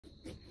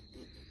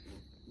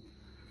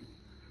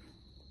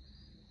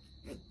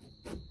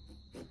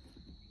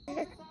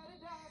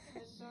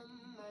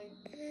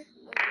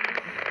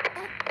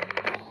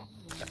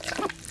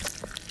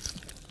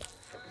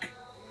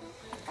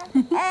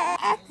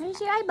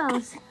your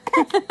eyeballs.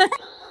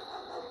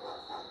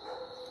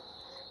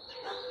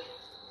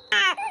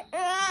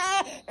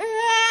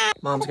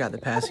 Mom's got the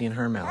passy in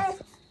her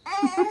mouth.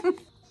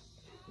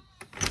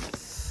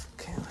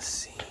 Okay, let's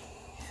see.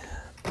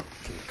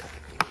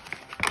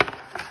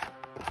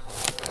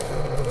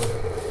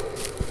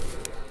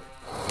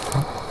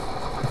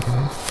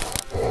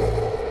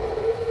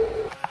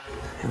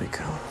 Here we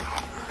go. All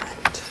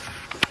right.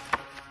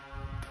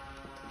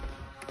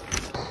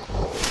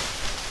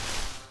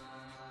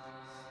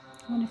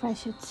 I wonder if I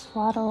should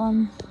swaddle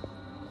him.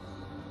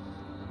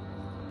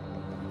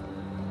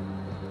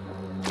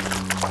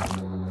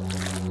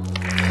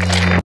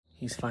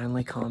 He's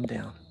finally calmed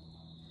down.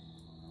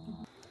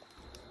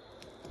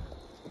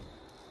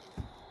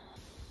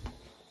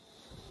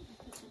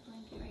 Put the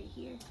blanket right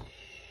here.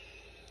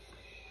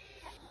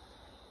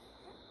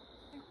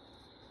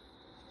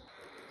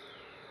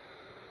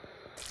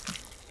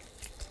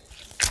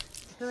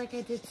 I feel like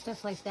I did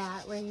stuff like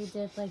that, where you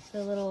did like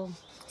the little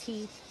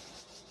teeth.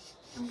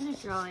 I'm gonna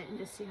draw it and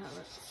just see how it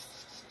looks.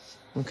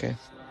 Okay.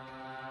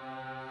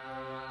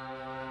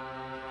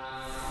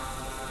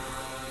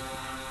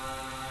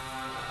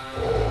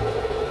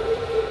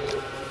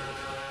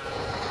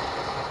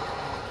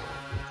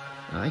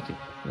 I like it.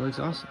 It looks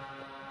awesome.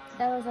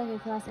 That was like a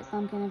classic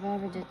pumpkin if I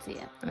ever did see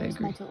it. Where's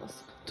my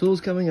tools? Tools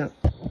coming up.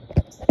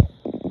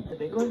 The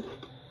big one?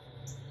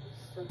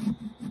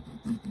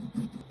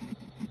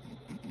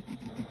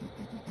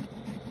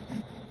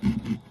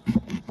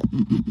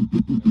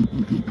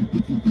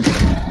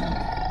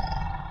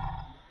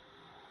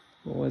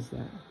 What was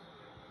that?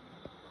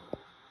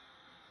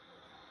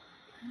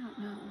 I don't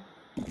know.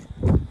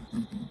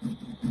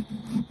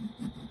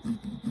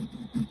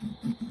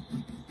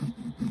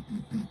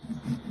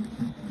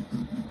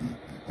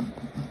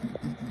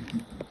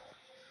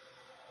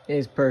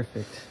 It's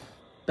perfect.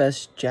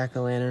 Best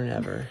jack-o'-lantern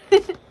ever.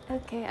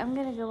 Okay, I'm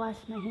gonna go wash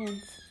my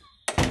hands.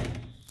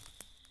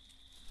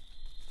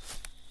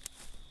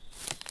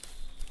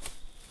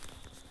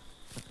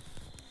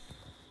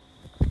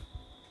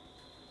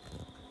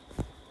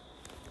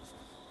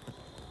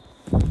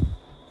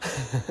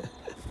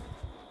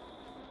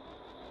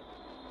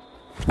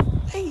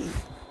 Hey!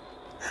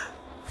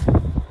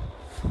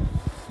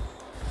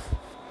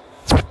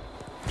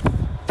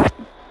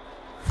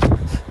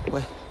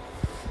 Wait.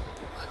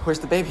 Where's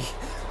the baby?